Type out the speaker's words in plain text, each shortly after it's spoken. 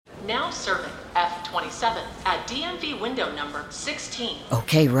Now serving F27 at DMV window number 16.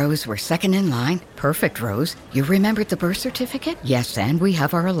 Okay, Rose, we're second in line. Perfect, Rose. You remembered the birth certificate? Yes, and we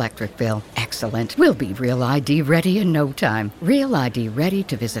have our electric bill. Excellent. We'll be Real ID ready in no time. Real ID ready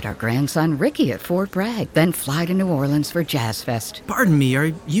to visit our grandson Ricky at Fort Bragg, then fly to New Orleans for Jazz Fest. Pardon me,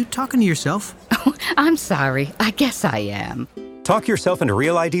 are you talking to yourself? Oh, I'm sorry. I guess I am. Talk yourself into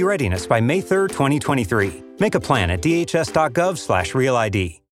Real ID readiness by May 3rd, 2023. Make a plan at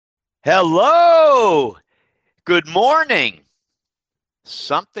dhs.gov/RealID. Hello! Good morning.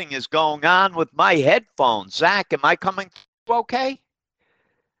 Something is going on with my headphones. Zach, am I coming through okay?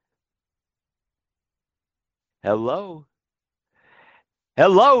 Hello?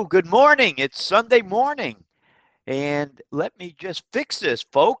 Hello, good morning. It's Sunday morning. And let me just fix this,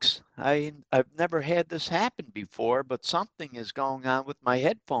 folks. I've never had this happen before, but something is going on with my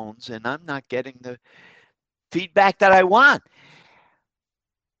headphones, and I'm not getting the feedback that I want.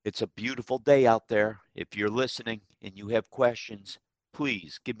 It's a beautiful day out there. If you're listening and you have questions,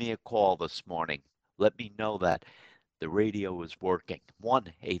 please give me a call this morning. Let me know that the radio is working.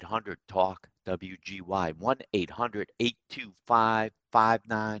 1-800-TALK-WGY,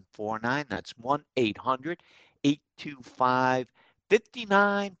 1-800-825-5949. That's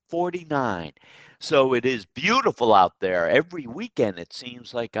 1-800-825-5949. So it is beautiful out there. Every weekend it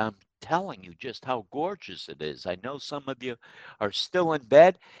seems like I'm telling you just how gorgeous it is. I know some of you are still in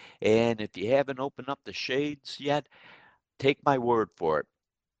bed, and if you haven't opened up the shades yet, take my word for it.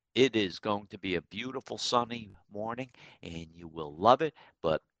 It is going to be a beautiful sunny morning, and you will love it,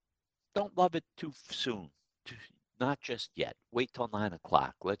 but don't love it too soon. Not just yet. Wait till 9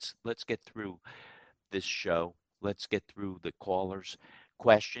 o'clock. Let's get through this show. Let's get through the callers'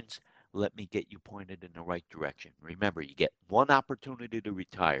 questions. Let me get you pointed in the right direction. Remember, you get one opportunity to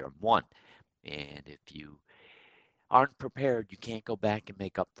retire, one. And if you aren't prepared, you can't go back and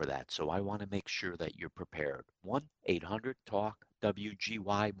make up for that. So I want to make sure that you're prepared.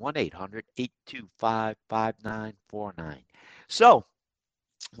 1-800-TALK-WGY, 1-800-825-5949. So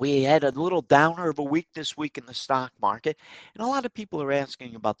we had a little downer of a week this week in the stock market, and a lot of people are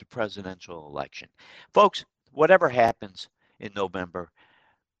asking about the presidential election. Folks, whatever happens in November,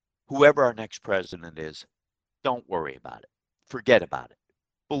 whoever our next president is, don't worry about it. Forget about it.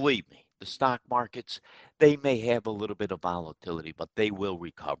 Believe me, the stock markets, they may have a little bit of volatility, but they will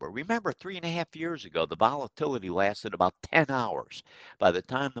recover. Remember, 3.5 years ago, the volatility lasted about 10 hours. By the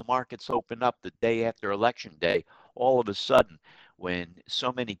time the markets opened up the day after Election Day, all of a sudden, when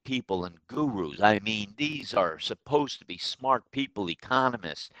so many people and gurus, I mean, these are supposed to be smart people,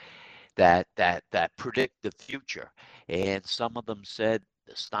 economists, that predict the future. And some of them said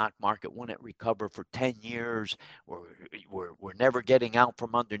the stock market wouldn't recover for 10 years. We're never getting out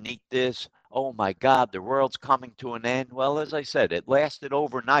from underneath this. Oh my God, the world's coming to an end. Well, as I said, it lasted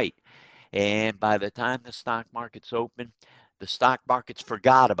overnight. And by the time the stock market's open, the stock markets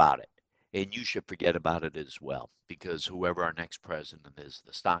forgot about it. And you should forget about it as well, because whoever our next president is,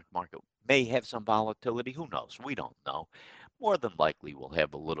 the stock market may have some volatility. Who knows? We don't know. More than likely, we'll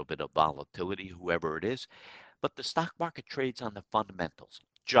have a little bit of volatility, whoever it is. But the stock market trades on the fundamentals.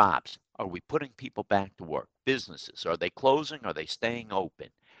 Jobs. Are we putting people back to work? Businesses. Are they closing? Are they staying open?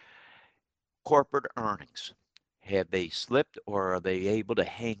 Corporate earnings. Have they slipped, or are they able to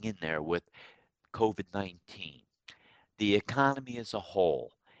hang in there with COVID-19? The economy as a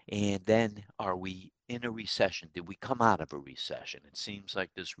whole. And then are we in a recession? Did we come out of a recession? It seems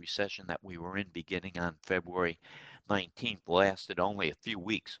like this recession that we were in beginning on February 19th lasted only a few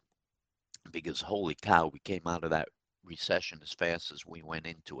weeks, because holy cow, we came out of that recession as fast as we went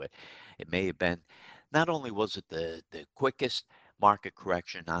into it. It may have been, not only was it the quickest market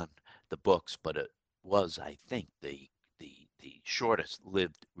correction on the books, but it was, I think, the shortest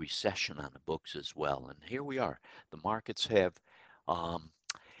lived recession on the books as well. And here we are. The markets have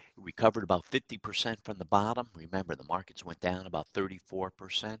recovered about 50% from the bottom. Remember, the markets went down about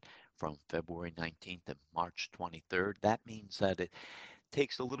 34% from February 19th to March 23rd. That means that it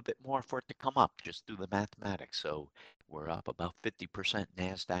takes a little bit more for it to come up. Just do the mathematics. So we're up about 50%.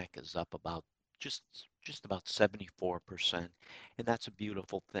 NASDAQ is up about just about 74%. And that's a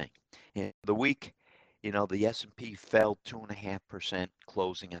beautiful thing. And the week, the S&P fell 2.5%,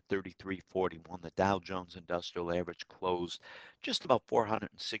 closing at 3341. The Dow Jones Industrial Average closed just about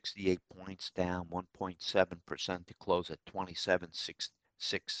 468 points, down 1.7% to close at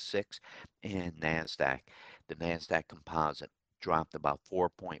 27,666. And the NASDAQ Composite dropped about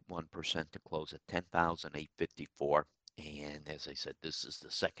 4.1% to close at 10,854. And as I said, this is the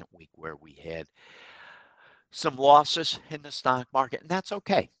second week where we had some losses in the stock market, and that's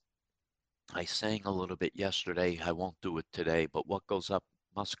okay. I sang a little bit yesterday. I won't do it today, but what goes up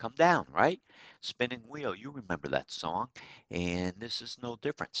must come down, right? Spinning wheel, you remember that song. And this is no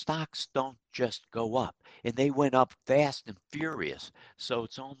different. Stocks don't just go up, and they went up fast and furious. So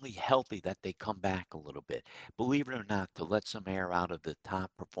it's only healthy that they come back a little bit. Believe it or not, to let some air out of the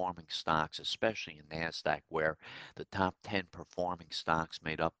top performing stocks, especially in NASDAQ, where the top 10 performing stocks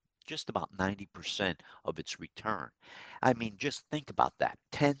made up just about 90% of its return. I mean, just think about that.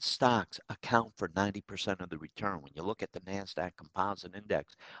 10 stocks account for 90% of the return. When you look at the NASDAQ Composite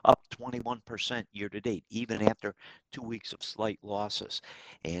Index, up 21% year to date, even after 2 weeks of slight losses.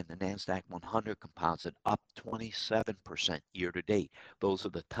 And the NASDAQ 100 Composite up 27% year to date. Those are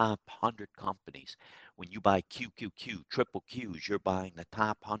the top 100 companies. When you buy QQQ, triple Qs, you're buying the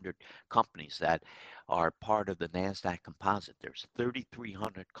top 100 companies that are part of the NASDAQ Composite. There's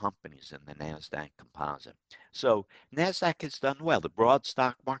 3,300 companies in the NASDAQ Composite. So NASDAQ has done well. The broad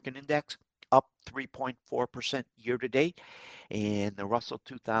stock market index up 3.4% year to date. And the Russell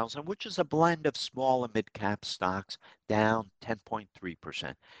 2000, which is a blend of small and mid cap stocks, down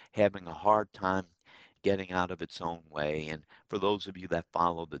 10.3%, having a hard time getting out of its own way. And for those of you that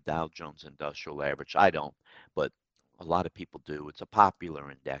follow the Dow Jones Industrial Average, I don't, but a lot of people do. It's a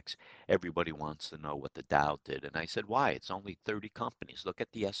popular index. Everybody wants to know what the Dow did. And I said, why? It's only 30 companies. Look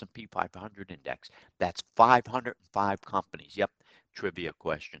at the S&P 500 index. That's 505 companies. Yep, trivia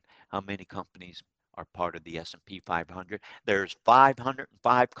question. How many companies are part of the S&P 500? There's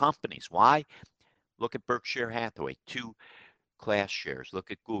 505 companies. Why? Look at Berkshire Hathaway, two class shares. Look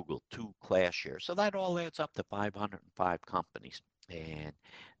at Google, two class shares. So that all adds up to 505 companies. And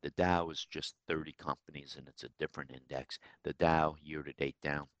the Dow is just 30 companies, and it's a different index. The Dow year to date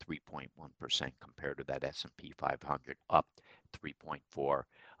down 3.1% compared to that S&P 500 up 3.4,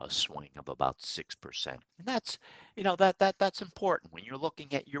 a swing of about 6%. And that's, that's important when you're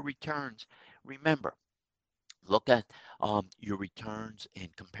looking at your returns. Remember, look at your returns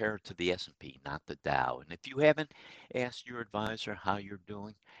and compare it to the S&P, not the Dow. And if you haven't asked your advisor how you're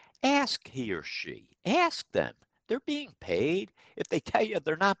doing, ask he or she. Ask them. They're being paid. If they tell you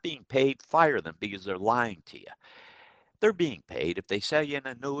they're not being paid, fire them because they're lying to you. They're being paid. If they sell you an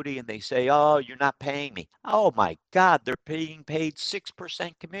annuity and they say, oh, you're not paying me. Oh my God, they're being paid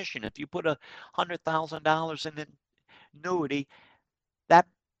 6% commission. If you put $100,000 in an annuity, that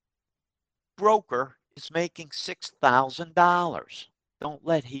broker is making $6,000. Don't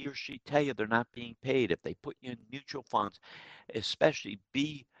let he or she tell you they're not being paid. If they put you in mutual funds, especially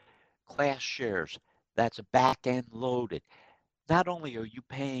B class shares, that's back end loaded. Not only are you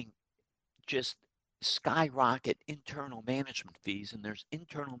paying just skyrocket internal management fees, and there's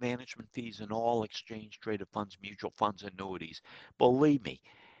internal management fees in all exchange traded funds, mutual funds, annuities. Believe me,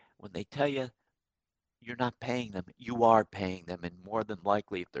 when they tell you you're not paying them, you are paying them. And more than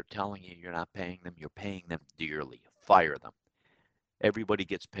likely, if they're telling you you're not paying them, you're paying them dearly. Fire them. Everybody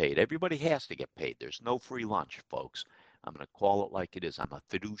gets paid. Everybody has to get paid. There's no free lunch, folks. I'm going to call it like it is. I'm a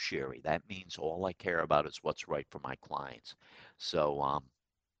fiduciary. That means all I care about is what's right for my clients. So,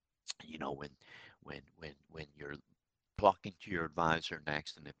 when you're talking to your advisor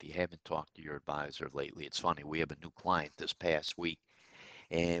next, and if you haven't talked to your advisor lately, it's funny. We have a new client this past week.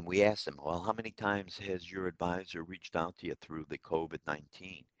 And we asked them, well, how many times has your advisor reached out to you through the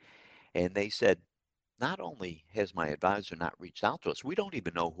COVID-19? And they said, not only has my advisor not reached out to us, we don't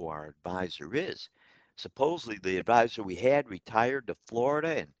even know who our advisor is. Supposedly, the advisor we had retired to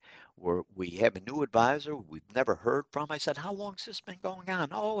Florida, and we have a new advisor we've never heard from. I said, how long has this been going on?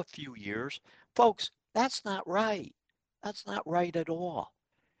 Oh, a few years. Folks, that's not right. That's not right at all.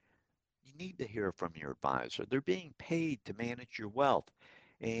 You need to hear from your advisor. They're being paid to manage your wealth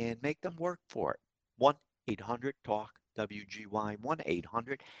and make them work for it. 1 800 TALK WGY, 1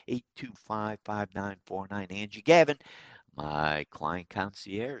 800 825 5949. Angie Gavin, my client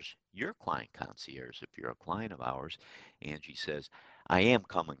concierge, your client concierge, if you're a client of ours. Angie says, I am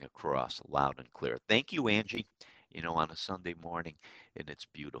coming across loud and clear. Thank you, Angie. On a Sunday morning, and it's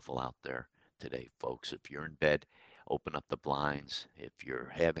beautiful out there today, folks. If you're in bed, open up the blinds. If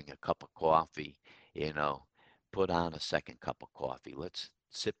you're having a cup of coffee, you know, put on a second cup of coffee. Let's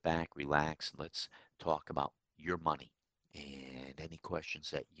sit back, relax. Let's talk about your money and any questions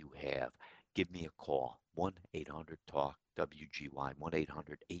that you have. Give me a call, 1 800 TALK WGY, 1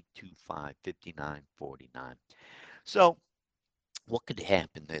 800 825 5949. So, what could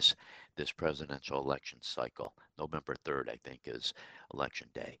happen this presidential election cycle? November 3rd, I think, is election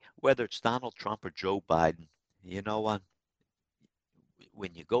day. Whether it's Donald Trump or Joe Biden, you know what?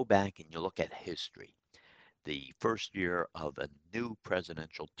 When you go back and you look at history, the first year of a new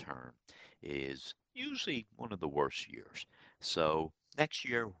presidential term is usually one of the worst years. So next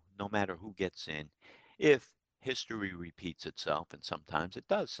year, no matter who gets in, if history repeats itself, and sometimes it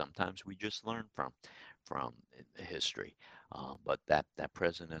does. Sometimes we just learn from history. But that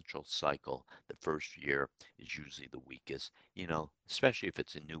presidential cycle, the first year is usually the weakest. Especially if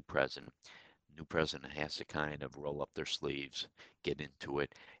it's a new president. New president has to kind of roll up their sleeves, get into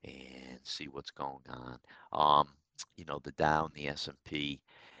it, and see what's going on. The Dow and the S&P,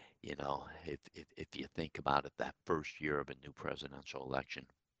 if you think about it, that first year of a new presidential election,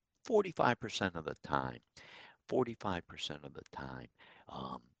 45% of the time, 45% of the time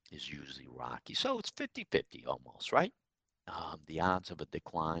is usually rocky. So it's 50-50 almost, right? The odds of a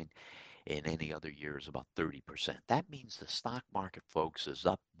decline in any other year is about 30%. That means the stock market, folks, is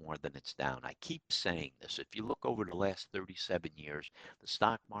up more than it's down. I keep saying this. If you look over the last 37 years, the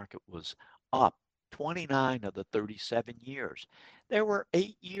stock market was up 29 of the 37 years. There were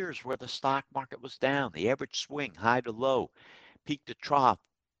 8 years where the stock market was down. The average swing, high to low, peak to trough,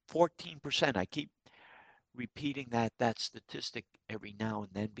 14%. I keep repeating that statistic every now and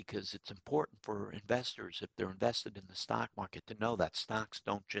then because it's important for investors, if they're invested in the stock market, to know that stocks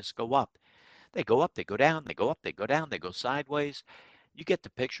don't just go up. They go up, they go down, they go up, they go down, they go sideways. You get the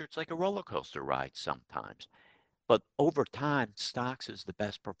picture. It's like a roller coaster ride sometimes. But over time, stocks is the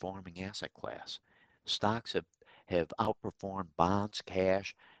best performing asset class. Stocks have outperformed bonds,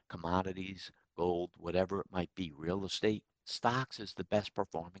 cash, commodities, gold, whatever it might be, real estate. Stocks is the best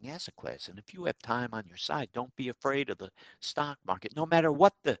performing asset class. And if you have time on your side, don't be afraid of the stock market, no matter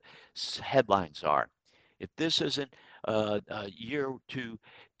what the headlines are. If this isn't a year to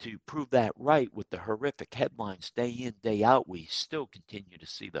prove that right with the horrific headlines day in, day out, we still continue to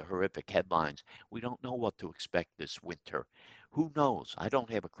see the horrific headlines. We don't know what to expect this winter. Who knows? I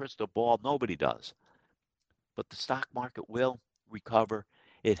don't have a crystal ball. Nobody does. But the stock market will recover.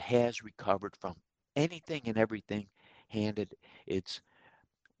 It has recovered from anything and everything handed its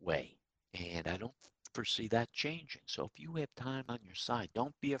way. And I don't foresee that changing. So if you have time on your side,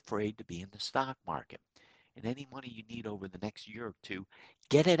 don't be afraid to be in the stock market. And any money you need over the next year or two,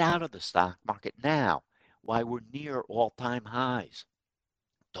 get it out of the stock market now while we're near all-time highs.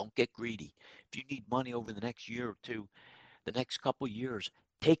 Don't get greedy. If you need money over the next year or two, the next couple of years,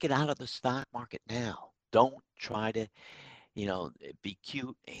 take it out of the stock market now. Don't try to, be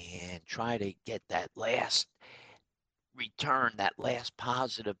cute and try to get that last return, that last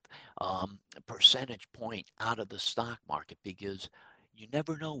positive percentage point out of the stock market, because you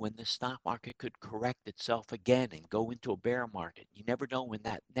never know when the stock market could correct itself again and go into a bear market. You never know when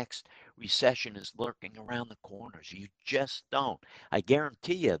that next recession is lurking around the corners. You just don't. I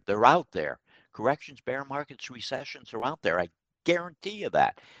guarantee you they're out there. Corrections, bear markets, recessions are out there. I guarantee you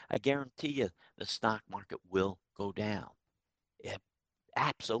that. I guarantee you the stock market will go down. It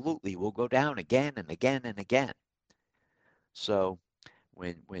absolutely will go down again and again and again. So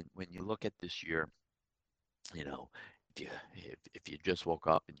when you look at this year, you know, if you just woke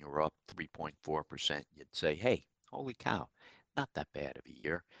up and you were up 3.4%, you'd say, "Hey, holy cow, not that bad of a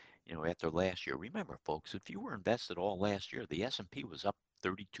year." After last year, remember, folks, if you were invested all last year, the S&P was up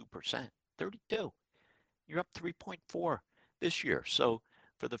 32%, 32. You're up 3.4 this year. So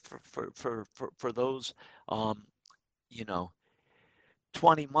for those, you know,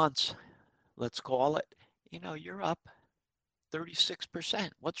 20 months, let's call it, you're up 36%.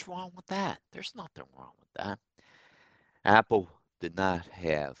 What's wrong with that? There's nothing wrong with that. Apple did not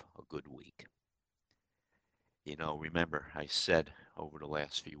have a good week. Remember I said over the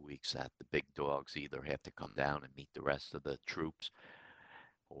last few weeks that the big dogs either have to come down and meet the rest of the troops,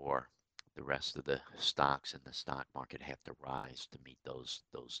 or the rest of the stocks in the stock market have to rise to meet those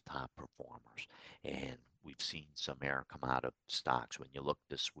top performers. And we've seen some air come out of stocks. When you look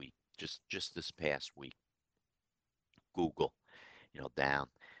this week, just this past week, Google, down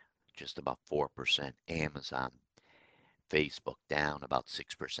just about 4%. Amazon, Facebook down about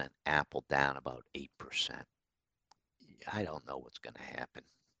 6%. Apple down about 8%. I don't know what's going to happen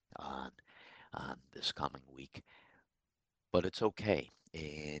on this coming week, but it's okay.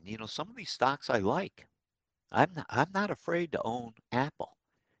 And some of these stocks I like. I'm not afraid to own Apple.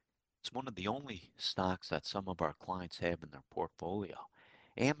 It's one of the only stocks that some of our clients have in their portfolio.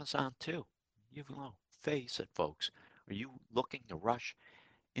 Amazon too. You know, face it, folks. Are you looking to rush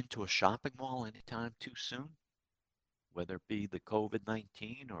into a shopping mall anytime too soon? Whether it be the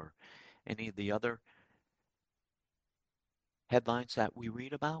COVID-19 or any of the other headlines that we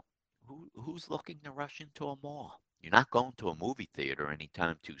read about? Who's looking to rush into a mall? You're not going to a movie theater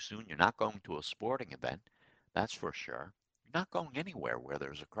anytime too soon. You're not going to a sporting event. That's for sure. You're not going anywhere where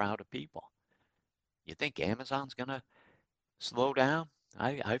there's a crowd of people. You think Amazon's going to slow down?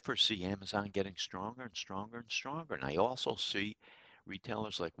 I foresee Amazon getting stronger and stronger and stronger. And I also see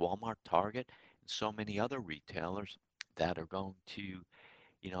retailers like Walmart, Target, and so many other retailers that are going to,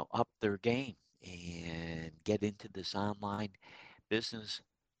 up their game and get into this online business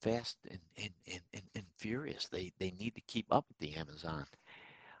fast and furious. They need to keep up with the Amazon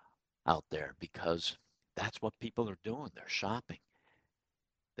out there because that's what people are doing. They're shopping.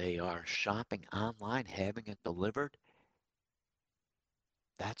 They are shopping online, having it delivered.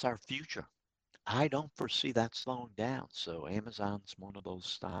 That's our future. I don't foresee that slowing down. So Amazon's one of those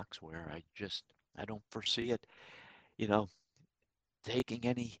stocks where I don't foresee it, you know, taking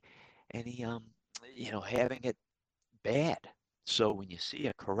any having it bad. So when you see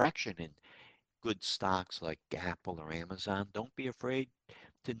a correction in good stocks like Apple or Amazon, don't be afraid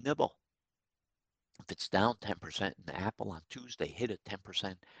to nibble. If it's down 10% in Apple on Tuesday, hit a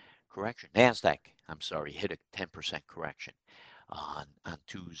 10% correction. NASDAQ, I'm sorry, hit a 10% correction on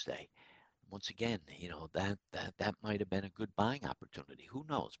Tuesday. Once again, that might have been a good buying opportunity. Who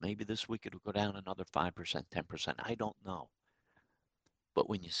knows? Maybe this week it'll go down another 5%, 10%. I don't know. But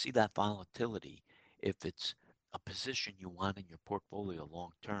when you see that volatility, if it's a position you want in your portfolio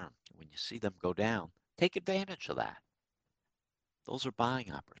long term, when you see them go down, take advantage of that. Those are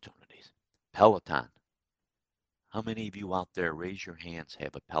buying opportunities. Peloton. How many of you out there, raise your hands,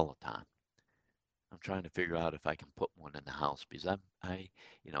 have a Peloton? I'm trying to figure out if I can put one in the house because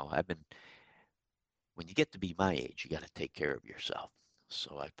I've been, when you get to be my age, you got to take care of yourself.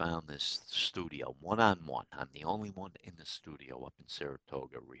 So I found this studio, one-on-one. I'm the only one in the studio up in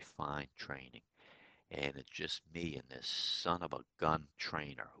Saratoga, Refined Training. And it's just me and this son of a gun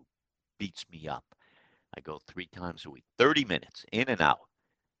trainer who beats me up. I go 3 times a week, 30 minutes in and out.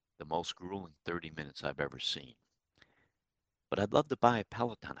 The most grueling 30 minutes I've ever seen. But I'd love to buy a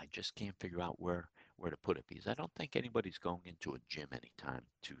Peloton. I just can't figure out where to put it because I don't think anybody's going into a gym anytime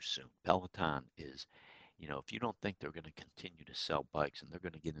too soon. Peloton is, if you don't think they're going to continue to sell bikes and they're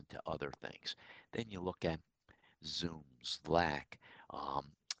going to get into other things, then you look at Zoom, Slack, um,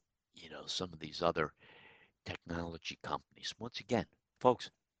 some of these other technology companies. Once again, folks,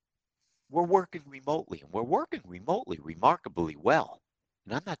 we're working remotely and we're working remotely remarkably well.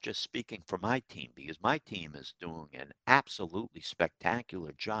 And I'm not just speaking for my team because my team is doing an absolutely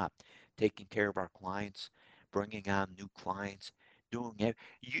spectacular job taking care of our clients, bringing on new clients, doing it.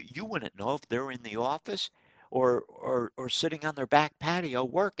 You wouldn't know if they're in the office or sitting on their back patio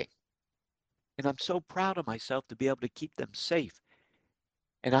working. And I'm so proud of myself to be able to keep them safe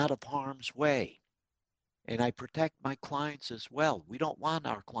and out of harm's way. And I protect my clients as well. We don't want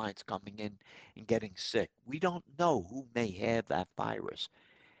our clients coming in and getting sick. We don't know who may have that virus.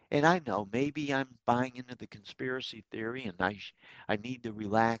 And I know maybe I'm buying into the conspiracy theory and I need to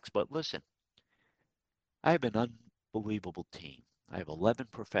relax, but listen, I have an unbelievable team. I have 11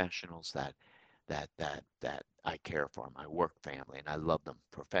 professionals that I care for, my work family, and I love them.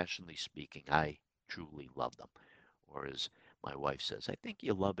 Professionally speaking, I truly love them. Or as my wife says, I think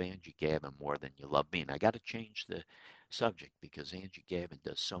you love Angie Gavin more than you love me. And I got to change the subject because Angie Gavin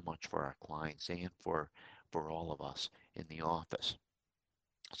does so much for our clients and for all of us in the office.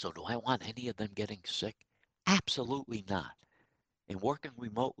 So do I want any of them getting sick? Absolutely not. And working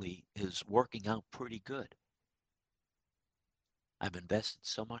remotely is working out pretty good. I've invested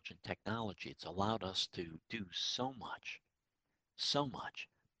so much in technology. It's allowed us to do so much, so much.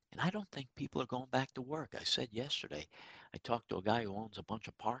 And I don't think people are going back to work. I said yesterday, I talked to a guy who owns a bunch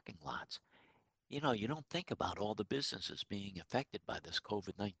of parking lots. You don't think about all the businesses being affected by this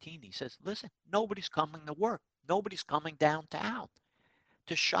COVID-19. He says, listen, nobody's coming to work. Nobody's coming downtown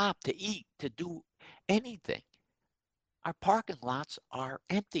to shop, to eat, to do anything. Our parking lots are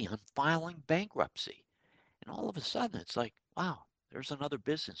empty. I'm filing bankruptcy. And all of a sudden, it's like, wow, there's another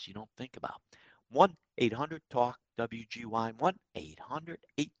business you don't think about. 1 800 TALK WGY, 1 800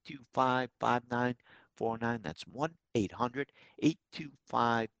 825 5949. That's 1 800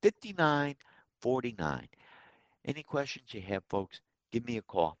 825 5949. Any questions you have, folks, give me a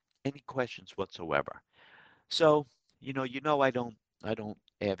call. Any questions whatsoever. So, I don't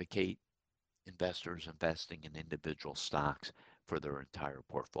advocate investors investing in individual stocks for their entire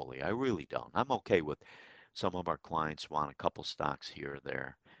portfolio. I really don't. I'm okay with some of our clients want a couple stocks here or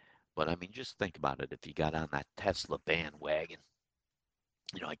there. But I mean, just think about it. If you got on that Tesla bandwagon,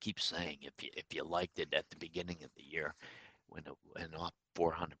 I keep saying if you liked it at the beginning of the year when it went up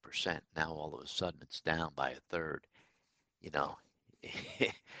 400%, now all of a sudden it's down by a third. You know,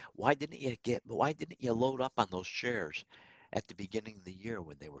 why didn't you load up on those shares at the beginning of the year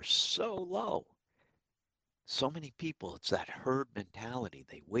when they were so low? So many people, it's that herd mentality.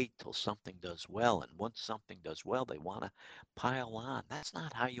 They wait till something does well, and once something does well, they want to pile on. That's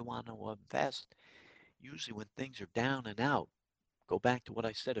not how you want to invest. Usually, when things are down and out, Go back to what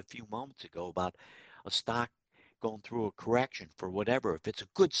I said a few moments ago about a stock going through a correction for whatever. If it's a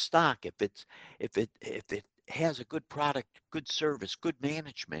good stock, if it has a good product, good service, good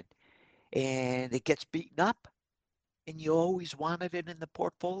management, and it gets beaten up, and you always wanted it in the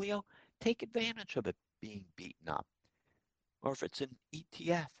portfolio, take advantage of it being beaten up. Or if it's an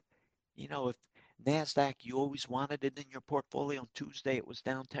ETF, if NASDAQ, you always wanted it in your portfolio, on Tuesday it was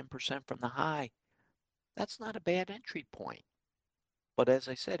down 10% from the high. That's not a bad entry point. But as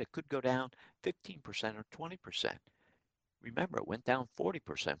I said, it could go down 15% or 20%. Remember, it went down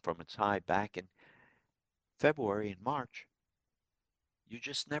 40% from its high back in February and March. You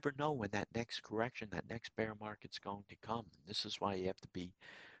just never know when that next correction, that next bear market's going to come. And this is why you have to be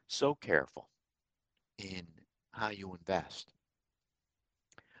so careful in how you invest.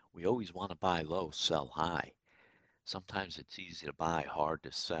 We always want to buy low, sell high. Sometimes it's easy to buy, hard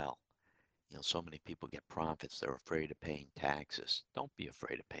to sell. So many people get profits, they're afraid of paying taxes. Don't be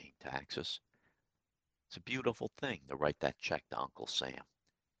afraid of paying taxes. It's a beautiful thing to write that check to Uncle Sam.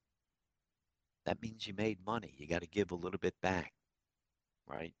 That means you made money. You got to give a little bit back,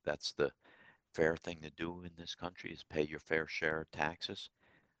 right? That's the fair thing to do in this country, is pay your fair share of taxes.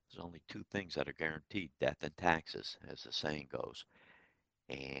 There's only two things that are guaranteed: death and taxes, as the saying goes.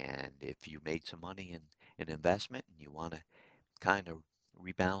 And if you made some money in an investment and you want to kind of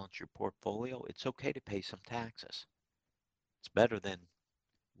rebalance your portfolio, it's okay to pay some taxes. It's better than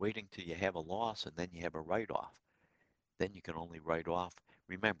waiting till you have a loss and then you have a write-off. Then you can only write off.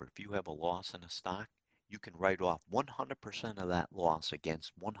 Remember, if you have a loss in a stock, you can write off 100% of that loss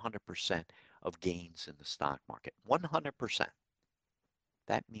against 100% of gains in the stock market. 100%.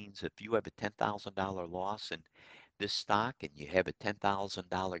 That means if you have a $10,000 loss in this stock and you have a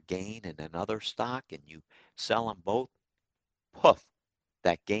 $10,000 gain in another stock and you sell them both, poof,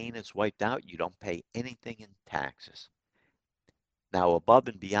 that gain is wiped out. You don't pay anything in taxes. Now, above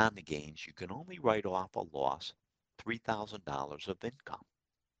and beyond the gains, you can only write off a loss, $3,000 of income.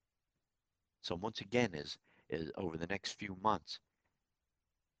 So once again, is over the next few months,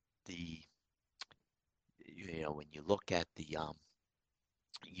 when you look at the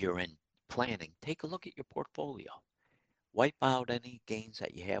year-end planning, take a look at your portfolio. Wipe out any gains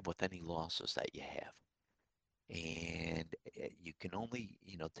that you have with any losses that you have. And you can only,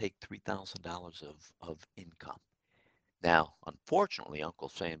 take $3,000 of income. Now, unfortunately, Uncle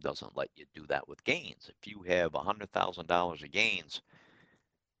Sam doesn't let you do that with gains. If you have $100,000 of gains,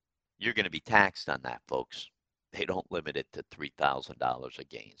 you're going to be taxed on that, folks. They don't limit it to $3,000 of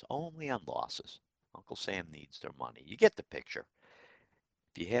gains, only on losses. Uncle Sam needs their money. You get the picture.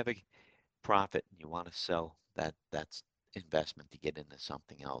 If you have a profit and you want to sell that's investment to get into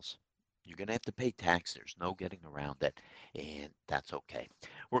something else, you're going to have to pay tax. There's no getting around it, and that's okay.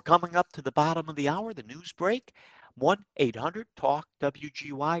 We're coming up to the bottom of the hour, the news break.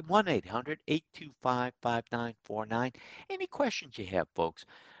 1-800-TALK-WGY, 1-800-825-5949. Any questions you have, folks,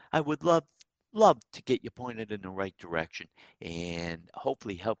 I would love to get you pointed in the right direction and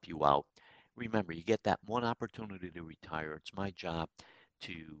hopefully help you out. Remember, you get that one opportunity to retire. It's my job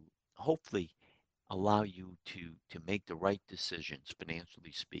to hopefully allow you to make the right decisions,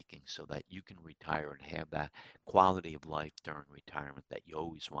 financially speaking, so that you can retire and have that quality of life during retirement that you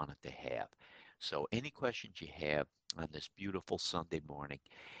always wanted to have. So any questions you have on this beautiful Sunday morning,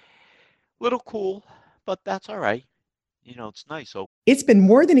 little cool, but that's all right. It's nice. It's been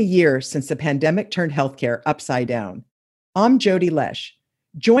more than a year since the pandemic turned healthcare upside down. I'm Jody Lesh.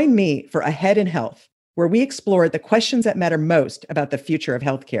 Join me for Ahead in Health, where we explore the questions that matter most about the future of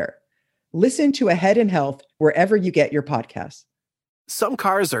healthcare. Listen to Ahead in Health wherever you get your podcasts. Some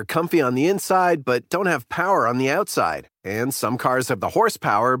cars are comfy on the inside, but don't have power on the outside. And some cars have the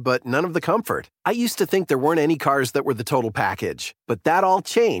horsepower, but none of the comfort. I used to think there weren't any cars that were the total package. But that all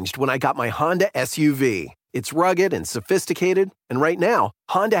changed when I got my Honda SUV. It's rugged and sophisticated. And right now,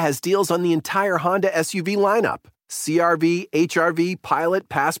 Honda has deals on the entire Honda SUV lineup. CR-V, HR-V, Pilot,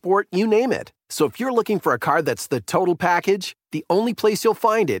 Passport, you name it. So if you're looking for a car that's the total package, the only place you'll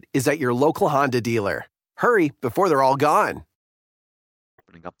find it is at your local Honda dealer. Hurry before they're all gone.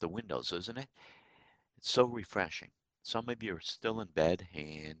 Opening up the windows, isn't it? It's so refreshing. Some of you are still in bed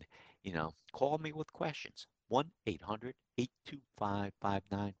and, call me with questions.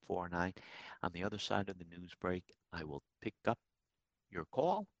 1-800-825-5949. On the other side of the news break, I will pick up your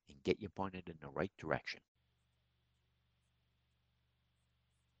call and get you pointed in the right direction.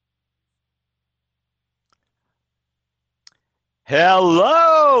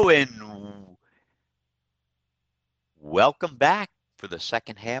 Hello and welcome back for the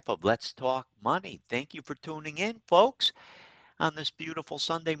second half of Let's Talk Money. Thank you for tuning in, folks. on this beautiful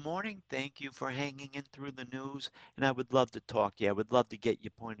Sunday morning. Thank you for hanging in through the news, and I would love to talk to you. I would love to get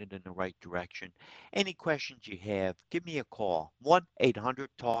you pointed in the right direction. Any questions you have, give me a call.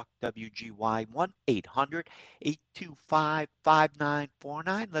 1-800-TALK-WGY,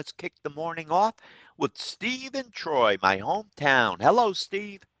 1-800-825-5949. Let's kick the morning off with Steve in Troy, my hometown. Hello,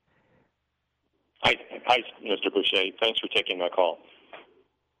 Steve. Hi, Mr. Boucher. Thanks for taking my call.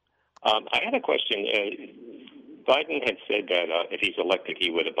 I had a question. Biden had said that if he's elected, he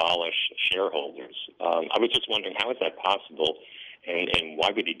would abolish shareholders. I was just wondering, how is that possible, and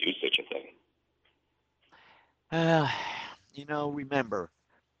why would he do such a thing? Remember,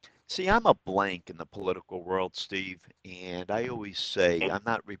 see, I'm a blank in the political world, Steve, and I always say I'm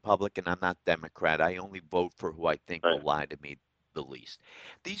not Republican, I'm not Democrat. I only vote for who I think will lie to me the least.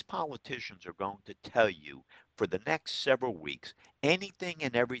 These politicians are going to tell you for the next several weeks anything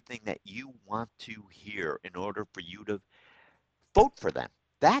and everything that you want to hear in order for you to vote for them.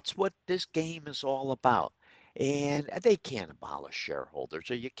 That's what this game is all about. And they can't abolish shareholders.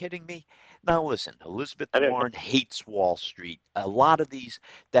 Are you kidding me? Now, listen, Elizabeth Warren hates Wall Street. A lot of these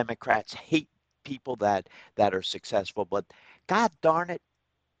Democrats hate people that are successful. But God darn it,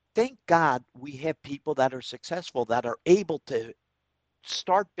 thank God we have people that are successful that are able to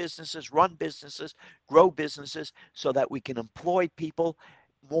start businesses, run businesses, grow businesses so that we can employ people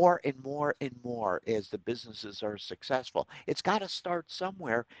more and more and more as the businesses are successful. It's got to start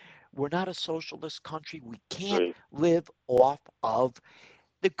somewhere. We're not a socialist country. We can't live off of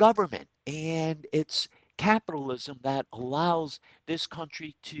the government. And it's capitalism that allows this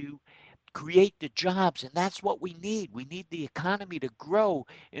country to create the jobs, and that's what we need. We need the economy to grow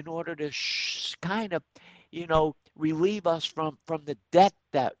in order to kind of, relieve us from the debt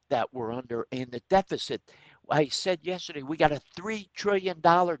that we're under and the deficit. I said yesterday we got a $3 trillion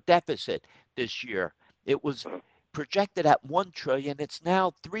deficit this year. It was projected at 1 trillion. It's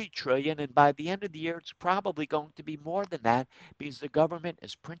now 3 trillion, and by the end of the year, it's probably going to be more than that because the government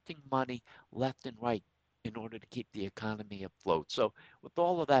is printing money left and right in order to keep the economy afloat. So, with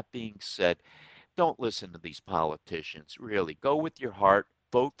all of that being said, don't listen to these politicians. Really, go with your heart.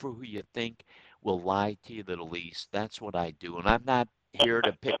 Vote for who you think will lie to you the least. That's what I do, and I'm not here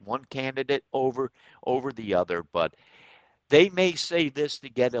to pick one candidate over the other, but they may say this to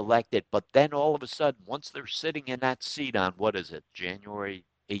get elected, but then all of a sudden, once they're sitting in that seat on, what is it, January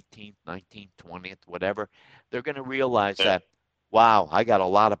 18th, 19th, 20th, whatever, they're going to realize that, wow, I got a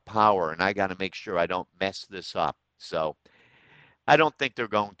lot of power and I got to make sure I don't mess this up. So I don't think they're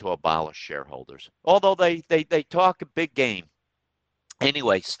going to abolish shareholders, although they talk a big game.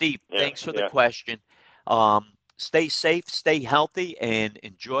 Anyway, Steve, thanks for the question. Stay safe, stay healthy, and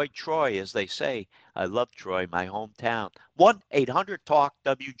enjoy Troy, as they say. I love Troy, my hometown.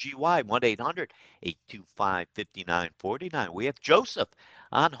 1-800-TALK-WGY, 1-800-825-5949. We have Joseph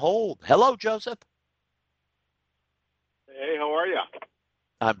on hold. Hello, Joseph. Hey, how are you?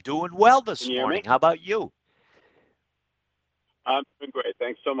 I'm doing well this morning. How about you? I'm doing great.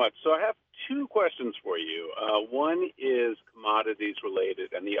 Thanks so much. So I have two questions for you. One is commodities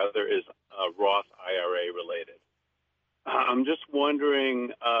related, and the other is Roth IRA related. I'm just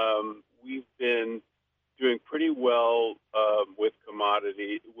wondering, we've been doing pretty well with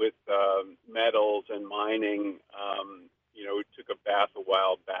metals and mining. We took a bath a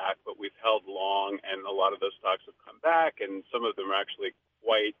while back, but we've held long, and a lot of those stocks have come back, and some of them are actually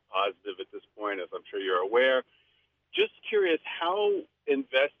quite positive at this point, as I'm sure you're aware. Just curious, how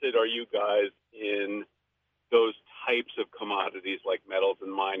invested are you guys in those types of commodities like metals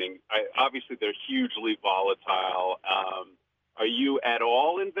and mining? Obviously, they're hugely volatile. Are you at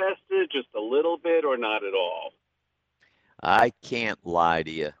all invested, just a little bit, or not at all? I can't lie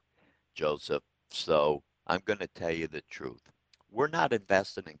to you, Joseph. So I'm going to tell you the truth. We're not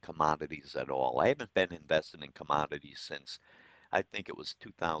invested in commodities at all. I haven't been invested in commodities since I think it was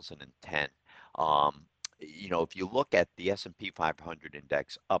 2010. If you look at the S&P 500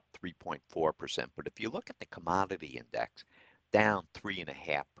 index, up 3.4%, but if you look at the commodity index, down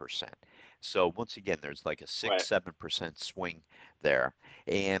 3.5%. So once again, there's like a 6-7% swing there.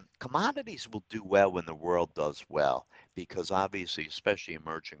 And commodities will do well when the world does well, because obviously, especially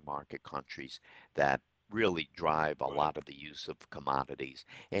emerging market countries that really drive a lot of the use of commodities.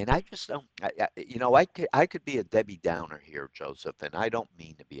 And I just don't, I could be a Debbie Downer here, Joseph, and I don't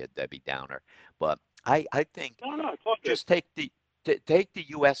mean to be a Debbie Downer, but I think just take the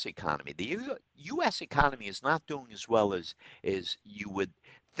U.S. economy. The U.S. economy is not doing as well as you would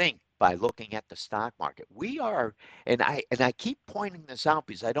think by looking at the stock market. We are, and I keep pointing this out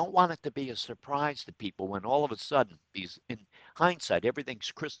because I don't want it to be a surprise to people when all of a sudden, because in hindsight,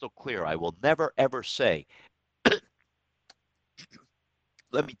 everything's crystal clear. I will never, ever say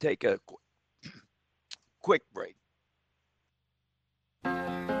Let me take a quick break.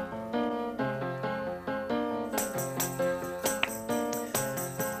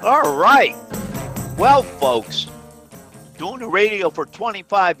 All right. Well, folks, doing the radio for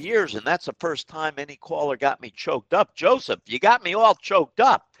 25 years, and that's the first time any caller got me choked up. Joseph, you got me all choked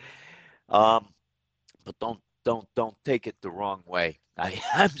up. But don't take it the wrong way.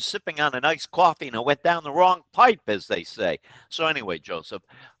 I'm sipping on a nice coffee, and I went down the wrong pipe, as they say. So anyway, Joseph,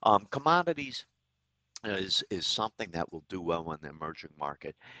 commodities is something that will do well when the emerging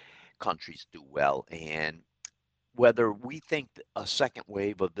market countries do well. And whether we think a second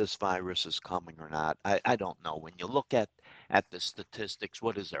wave of this virus is coming or not, I don't know. When you look at the statistics,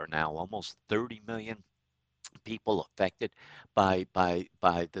 what is there now? Almost 30 million people affected by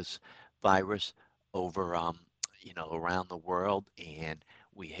this virus over around the world, and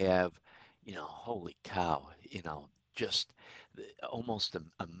we have holy cow, just almost a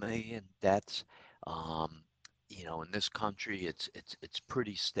million deaths. Um, in this country, it's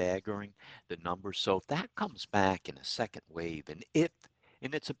pretty staggering, the numbers. So if that comes back in a second wave, and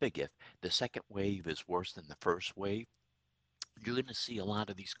it's a big if, the second wave is worse than the first wave, you're going to see a lot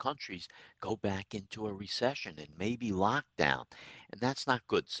of these countries go back into a recession and maybe lockdown. And that's not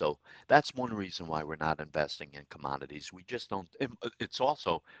good. So that's one reason why we're not investing in commodities. We just don't. It's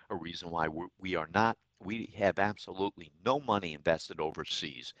also a reason why we have absolutely no money invested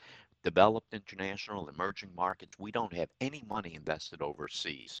overseas. Developed, international, emerging markets, we don't have any money invested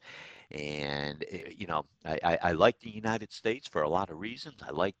overseas. And, I like the United States for a lot of reasons.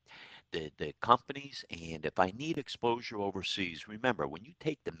 I like the companies, and if I need exposure overseas, remember, when you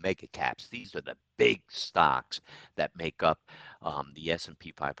take the mega caps, these are the big stocks that make up the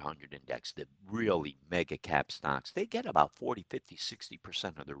S&P 500 index, the really mega cap stocks. They get about 40, 50,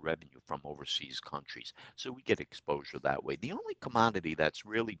 60% of their revenue from overseas countries. So we get exposure that way. The only commodity that's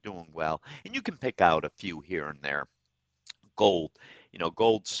really doing well, and you can pick out a few here and there, gold.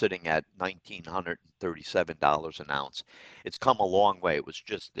 Gold's sitting at $1,937 an ounce. It's come a long way.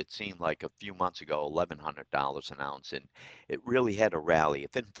 It seemed like a few months ago, $1,100 an ounce, and it really had a rally.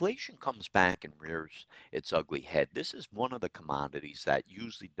 If inflation comes back and rears its ugly head, this is one of the commodities that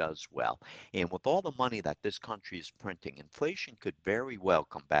usually does well. And with all the money that this country is printing, inflation could very well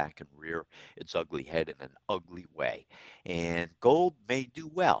come back and rear its ugly head in an ugly way. And gold may do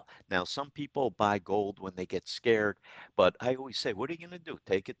well. Now, some people buy gold when they get scared, but I always say, what are you going to do?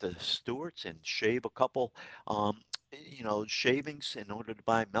 Take it to Stewart's and shave a couple, shavings in order to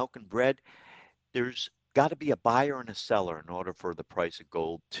buy milk and bread? There's got to be a buyer and a seller in order for the price of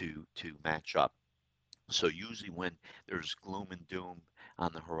gold to match up. So usually when there's gloom and doom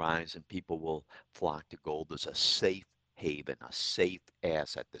on the horizon, people will flock to gold as a safe haven, a safe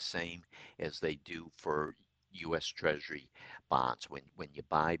asset, the same as they do for U.S. Treasury bonds. When you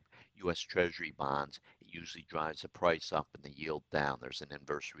buy U.S. Treasury bonds, it usually drives the price up and the yield down. There's an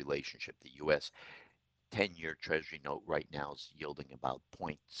inverse relationship. The U.S. 10-year Treasury note right now is yielding about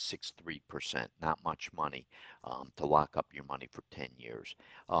 0.63%. Not much money to lock up your money for 10 years.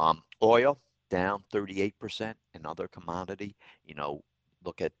 Oil down 38%. Another commodity,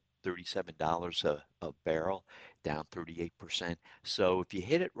 look at $37 a barrel, down 38%. So if you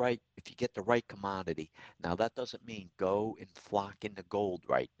hit it right, if you get the right commodity, now that doesn't mean go and flock into gold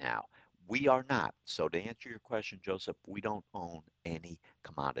right now. We are not. So to answer your question, Joseph, we don't own any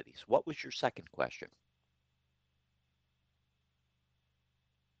commodities. What was your second question?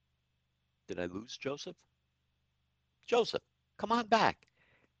 Did I lose Joseph? Joseph, come on back.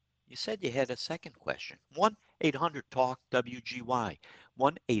 You said you had a second question. 1-800-TALK-WGY.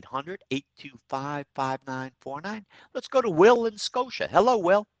 1-800-825-5949. Let's go to Will in Scotia. Hello,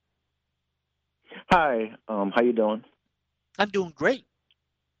 Will. Hi. How you doing? I'm doing great.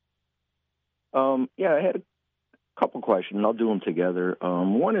 Yeah, I had a couple questions. I'll do them together.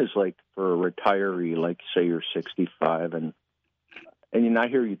 One is like for a retiree, like say you're 65, and I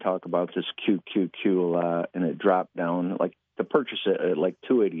hear you talk about this QQQ a lot, and it dropped down. Like to purchase it at like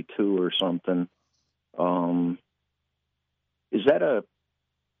 282 or something. Is that a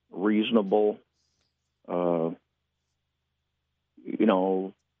reasonable,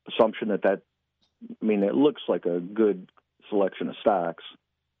 assumption that? I mean, it looks like a good selection of stocks.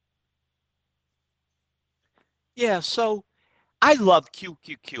 Yeah, so I love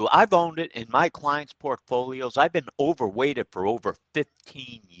QQQ. I've owned it in my clients' portfolios. I've been overweighted for over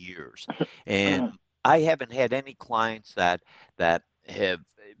 15 years. And I haven't had any clients that have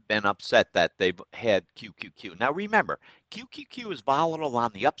been upset that they've had QQQ. Now remember, QQQ is volatile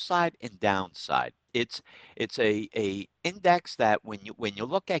on the upside and downside. It's a index that when you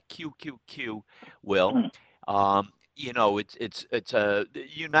look at QQQ, Will, it's a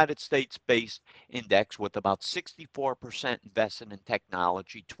United States-based index with about 64% invested in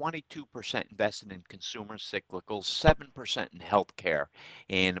technology, 22% invested in consumer cyclicals, 7% in healthcare,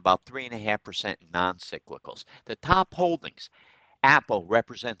 and about 3.5% in non-cyclicals. The top holdings: Apple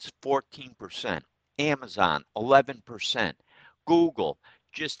represents 14%, Amazon 11%, Google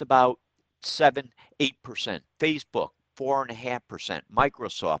just about 8%, Facebook 4.5%,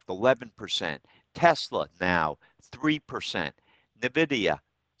 Microsoft 11%, Tesla now 3%, Nvidia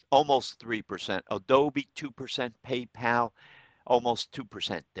almost 3%, Adobe 2%, PayPal almost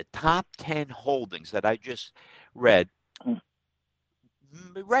 2%. The top 10 holdings that I just read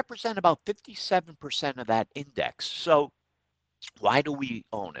represent about 57% of that index. So why do we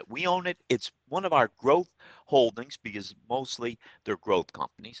own it? We own it. It's one of our growth holdings because mostly they're growth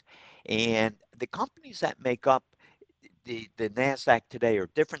companies. And the companies that make up the NASDAQ today are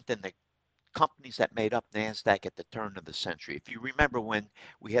different than the companies that made up NASDAQ at the turn of the century. If you remember when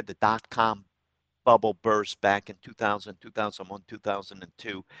we had the dot-com bubble burst back in 2000, 2001,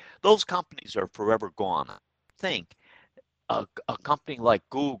 2002, those companies are forever gone. I think a company like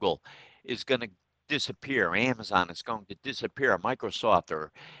Google is going to disappear. Amazon is going to disappear. Microsoft,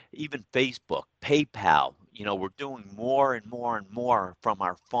 or even Facebook, PayPal. We're doing more and more and more from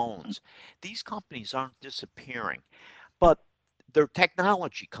our phones. These companies aren't disappearing, but they're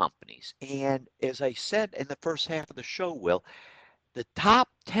technology companies. And as I said in the first half of the show, Will, the top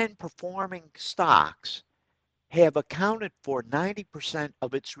 10 performing stocks have accounted for 90%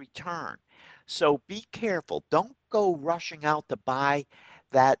 of its return. So be careful. Don't go rushing out to buy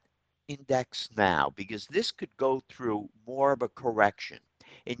that index now, because this could go through more of a correction,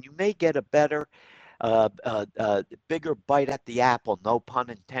 and you may get a better bigger bite at the apple, no pun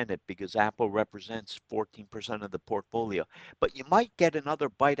intended, because Apple represents 14% of the portfolio, but you might get another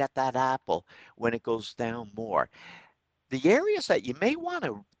bite at that apple when it goes down more. The areas that you may want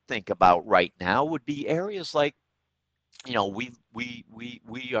to think about right now would be areas like,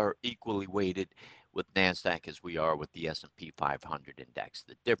 we are equally weighted with NASDAQ as we are with the S&P 500 index.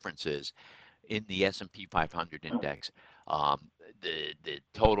 The difference is in the S&P 500 index, the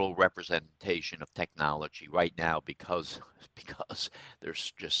total representation of technology right now, because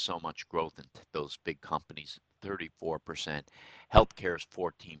there's just so much growth in those big companies, 34%. Healthcare is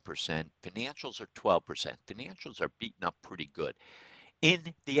 14%. Financials are 12%. Financials are beaten up pretty good.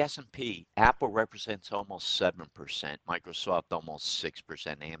 In the S&P, Apple represents almost 7%, Microsoft almost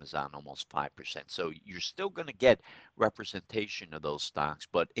 6%, Amazon almost 5%. So you're still going to get representation of those stocks,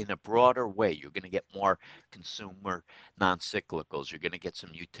 but in a broader way. You're going to get more consumer non-cyclicals. You're going to get some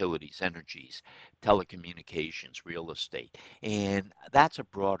utilities, energies, telecommunications, real estate. And that's a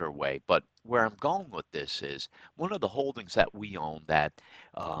broader way. But where I'm going with this is one of the holdings that we own that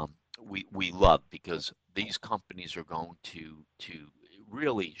we love, because these companies are going to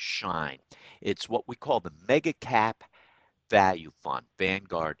really shine. It's what we call the Mega Cap Value Fund.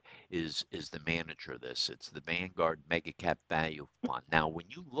 Vanguard is the manager of this. It's the Vanguard Mega Cap Value Fund. Now, when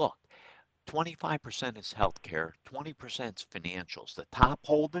you look, 25% is healthcare, 20% is financials. The top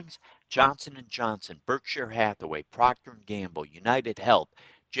holdings: Johnson & Johnson, Berkshire Hathaway, Procter & Gamble, United Health,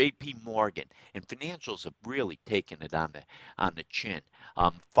 J.P. Morgan, and financials have really taken it on the chin.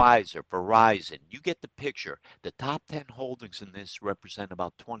 Pfizer, Verizon, you get the picture. The top 10 holdings in this represent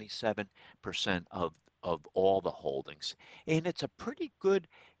about 27% of all the holdings, and it's a pretty good,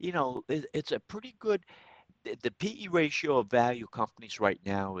 it's a pretty good. The PE ratio of value companies right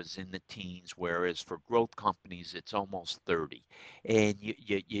now is in the teens, whereas for growth companies, it's almost 30. And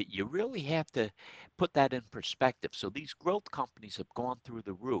you really have to put that in perspective. So these growth companies have gone through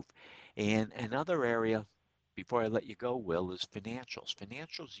the roof. And another area, before I let you go, Will, is financials.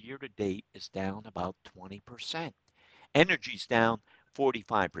 Financials year to date is down about 20%. Energy's down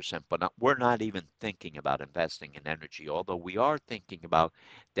 45%, but we're not even thinking about investing in energy, although we are thinking about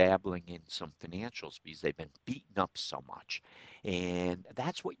dabbling in some financials because they've been beaten up so much. And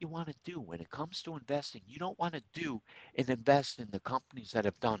that's what you want to do when it comes to investing. You don't want to do and invest in the companies that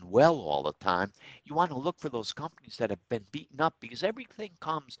have done well all the time. You want to look for those companies that have been beaten up, because everything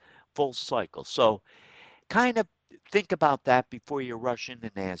comes full cycle. So kind of think about that before you rush into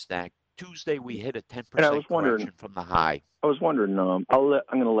NASDAQ. Tuesday, we hit a 10% correction from the high. I was wondering, I'm going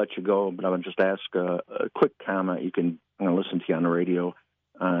to let you go, but I would just ask a quick comment. I'm going to listen to you on the radio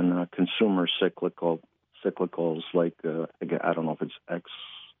on consumer cyclicals, like, I don't know if it's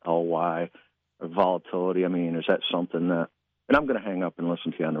XLY or volatility. I mean, is that something that, and I'm going to hang up and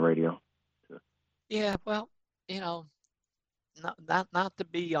listen to you on the radio. Yeah, well, not to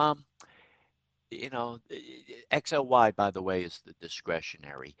be, XLY, by the way, is the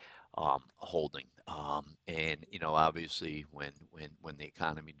discretionary. holding. And obviously, when the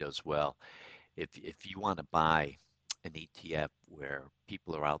economy does well, if you want to buy an ETF where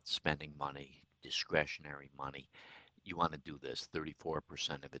people are out spending money, discretionary money, you want to do this.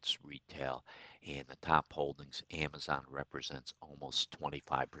 34% of its retail, and the top holdings, Amazon represents almost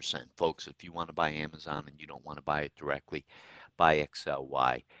 25%. Folks, if you want to buy Amazon and you don't want to buy it directly, buy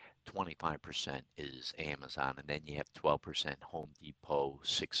XLY. 25% is Amazon, and then you have 12% Home Depot,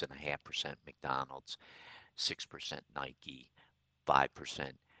 6.5% McDonald's, 6% Nike,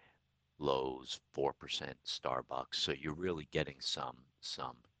 5% Lowe's, 4% Starbucks. So you're really getting some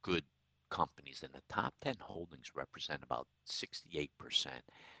good companies, and the top 10 holdings represent about 68%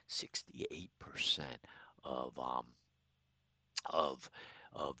 of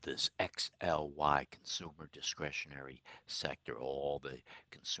of this XLY consumer discretionary sector, all the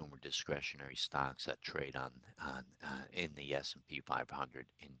consumer discretionary stocks that trade on in the S&P 500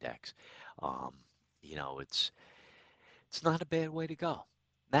 index. Um, it's not a bad way to go.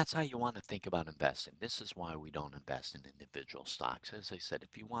 That's how you want to think about investing. This is why we don't invest in individual stocks. As I said,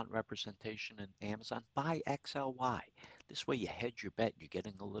 if you want representation in Amazon, buy XLY. This way you hedge your bet. You're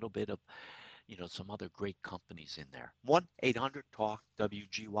getting a little bit of, some other great companies in there.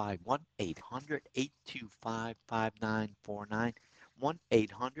 1-800-TALK-WGY, 1-800-825-5949,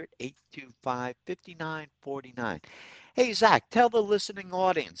 1-800-825-5949. Hey, Zach, tell the listening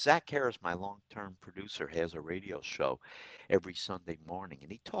audience. Zach Harris, my long-term producer, has a radio show every Sunday morning,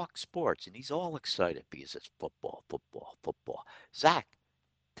 and he talks sports, and he's all excited because it's football, football, football. Zach,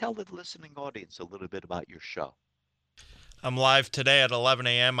 tell the listening audience a little bit about your show. I'm live today at 11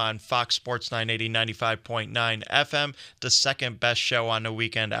 a.m. on Fox Sports 980, 95.9 FM, the second best show on the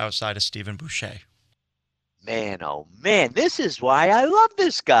weekend outside of Stephen Boucher. Man, oh man, this is why I love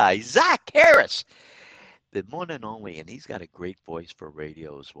this guy, Zach Harris, the one and only, and he's got a great voice for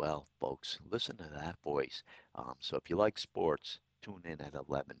radio as well, folks. Listen to that voice. So if you like sports, tune in at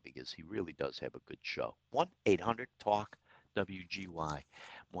 11 because he really does have a good show. 1-800-TALK-WGY,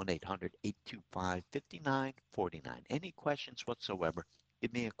 1-800-825-5949. Any questions whatsoever,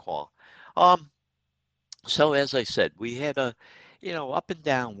 give me a call. So as I said, we had a, up and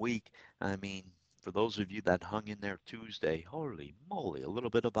down week. I mean, for those of you that hung in there Tuesday, holy moly, a little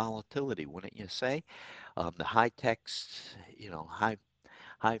bit of volatility, wouldn't you say? The high techs,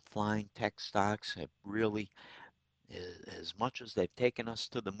 high flying tech stocks have really, as much as they've taken us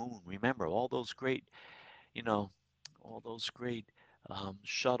to the moon. Remember all those great,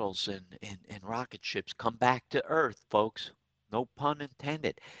 shuttles and rocket ships come back to Earth, folks. No pun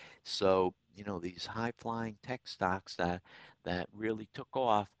intended. So, these high flying tech stocks that really took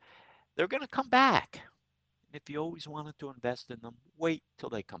off, they're going to come back. And if you always wanted to invest in them, wait till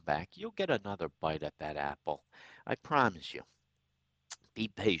they come back. You'll get another bite at that apple. I promise you. Be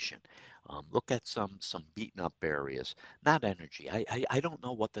patient. Look at some beaten up areas. Not energy. I don't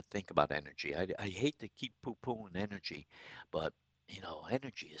know what to think about energy. I hate to keep poo-pooing energy, but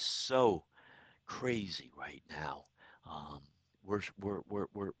energy is so crazy right now. We're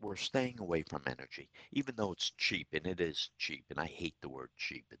staying away from energy, even though it's cheap, and it is cheap. And I hate the word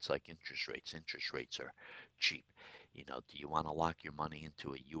cheap. It's like interest rates. Interest rates are cheap. Do you want to lock your money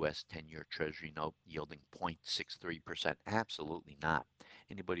into a U.S. 10-year Treasury note yielding 0.63%? Absolutely not.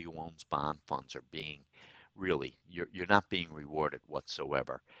 Anybody who owns bond funds are being really, you're not being rewarded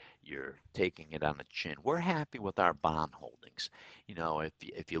whatsoever. You're taking it on the chin. We're happy with our bond holdings.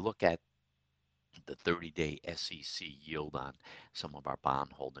 If you look at the 30-day SEC yield on some of our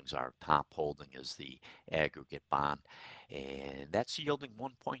bond holdings. Our top holding is the aggregate bond, and that's yielding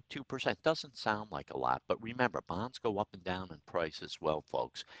 1.2%. Doesn't sound like a lot, but remember, bonds go up and down in price as well,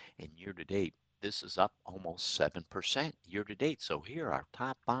 folks. And year to date, this is up almost 7% year to date. So here, our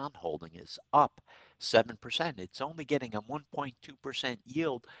top bond holding is up 7%. It's only getting a 1.2%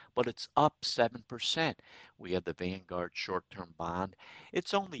 yield, but it's up 7%. We have the Vanguard short-term bond.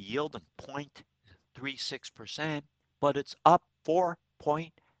 It's only yielding 0.36%, but it's up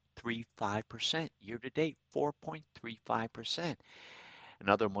 4.35% year to date, 4.35%.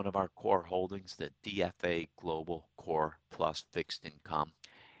 Another one of our core holdings, the DFA Global Core Plus Fixed Income,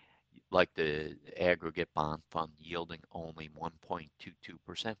 like the aggregate bond fund, yielding only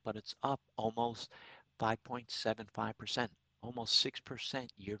 1.22%, but it's up almost 5.75%, almost 6%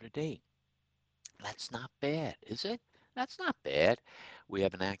 year to date. That's not bad, is it? That's not bad. We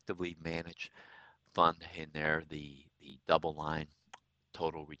have an actively managed fund in there, the Double Line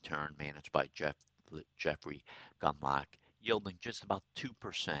Total Return, managed by Jeffrey Gundlach, yielding just about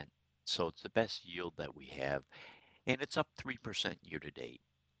 2%. So it's the best yield that we have, and it's up 3% year to date.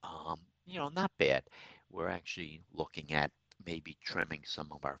 Not bad. We're actually looking at maybe trimming some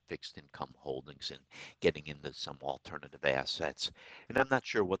of our fixed income holdings and getting into some alternative assets. And I'm not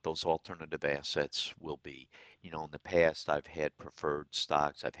sure what those alternative assets will be. In the past, I've had preferred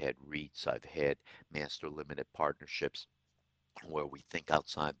stocks, I've had REITs, I've had master limited partnerships where we think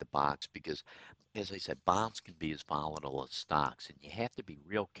outside the box because, as I said, bonds can be as volatile as stocks, and you have to be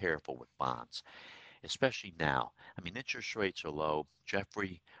real careful with bonds, especially now. I mean, interest rates are low.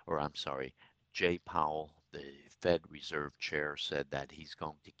 Jay Powell, the Fed Reserve Chair, said that he's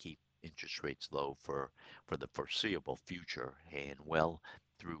going to keep interest rates low for the foreseeable future and well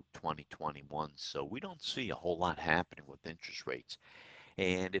through 2021. So we don't see a whole lot happening with interest rates.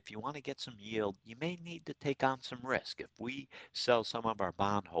 And if you want to get some yield, you may need to take on some risk. If we sell some of our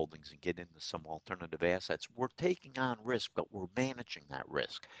bond holdings and get into some alternative assets, we're taking on risk, but we're managing that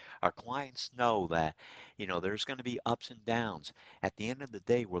risk. Our clients know that, there's going to be ups and downs. At the end of the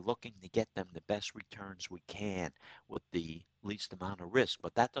day, we're looking to get them the best returns we can with the least amount of risk.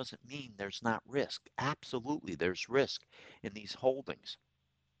 But that doesn't mean there's not risk. Absolutely, there's risk in these holdings.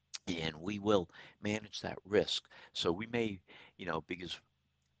 And we will manage that risk. So we may, because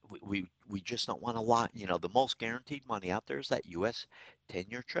we just don't want to lock, the most guaranteed money out there is that U.S.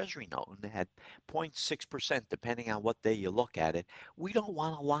 10-year Treasury note, and at 0.6%, depending on what day you look at it. We don't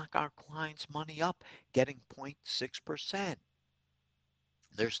want to lock our clients' money up getting 0.6%.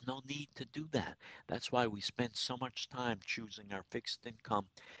 There's no need to do that. That's why we spend so much time choosing our fixed income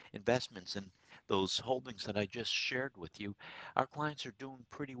investments and those holdings that I just shared with you. Our clients are doing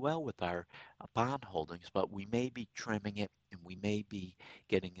pretty well with our bond holdings, but we may be trimming it and we may be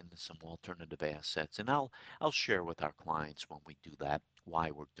getting into some alternative assets. And I'll share with our clients when we do that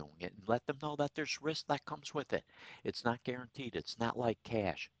why we're doing it and let them know that there's risk that comes with it. It's not guaranteed. It's not like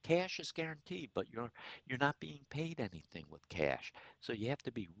cash. Cash is guaranteed, but you're not being paid anything with cash. So you have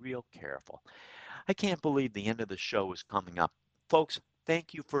to be real careful. I can't believe the end of the show is coming up. Folks,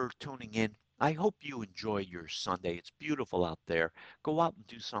 thank you for tuning in. I hope you enjoy your Sunday. It's beautiful out there. Go out and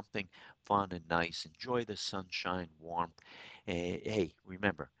do something fun and nice. Enjoy the sunshine, warmth. Hey,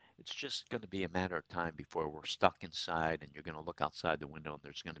 remember, it's just going to be a matter of time before we're stuck inside and you're going to look outside the window and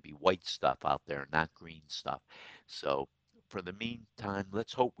there's going to be white stuff out there, not green stuff. So for the meantime,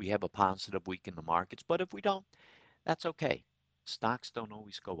 let's hope we have a positive week in the markets. But if we don't, that's okay. Stocks don't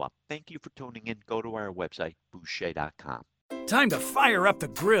always go up. Thank you for tuning in. Go to our website, Boucher.com. Time to fire up the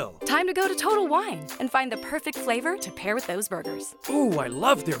grill. Time to go to Total Wine and find the perfect flavor to pair with those burgers. Ooh, I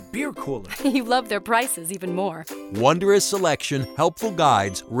love their beer cooler. You love their prices even more. Wondrous selection, helpful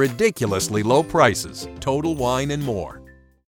guides, ridiculously low prices. Total Wine and more.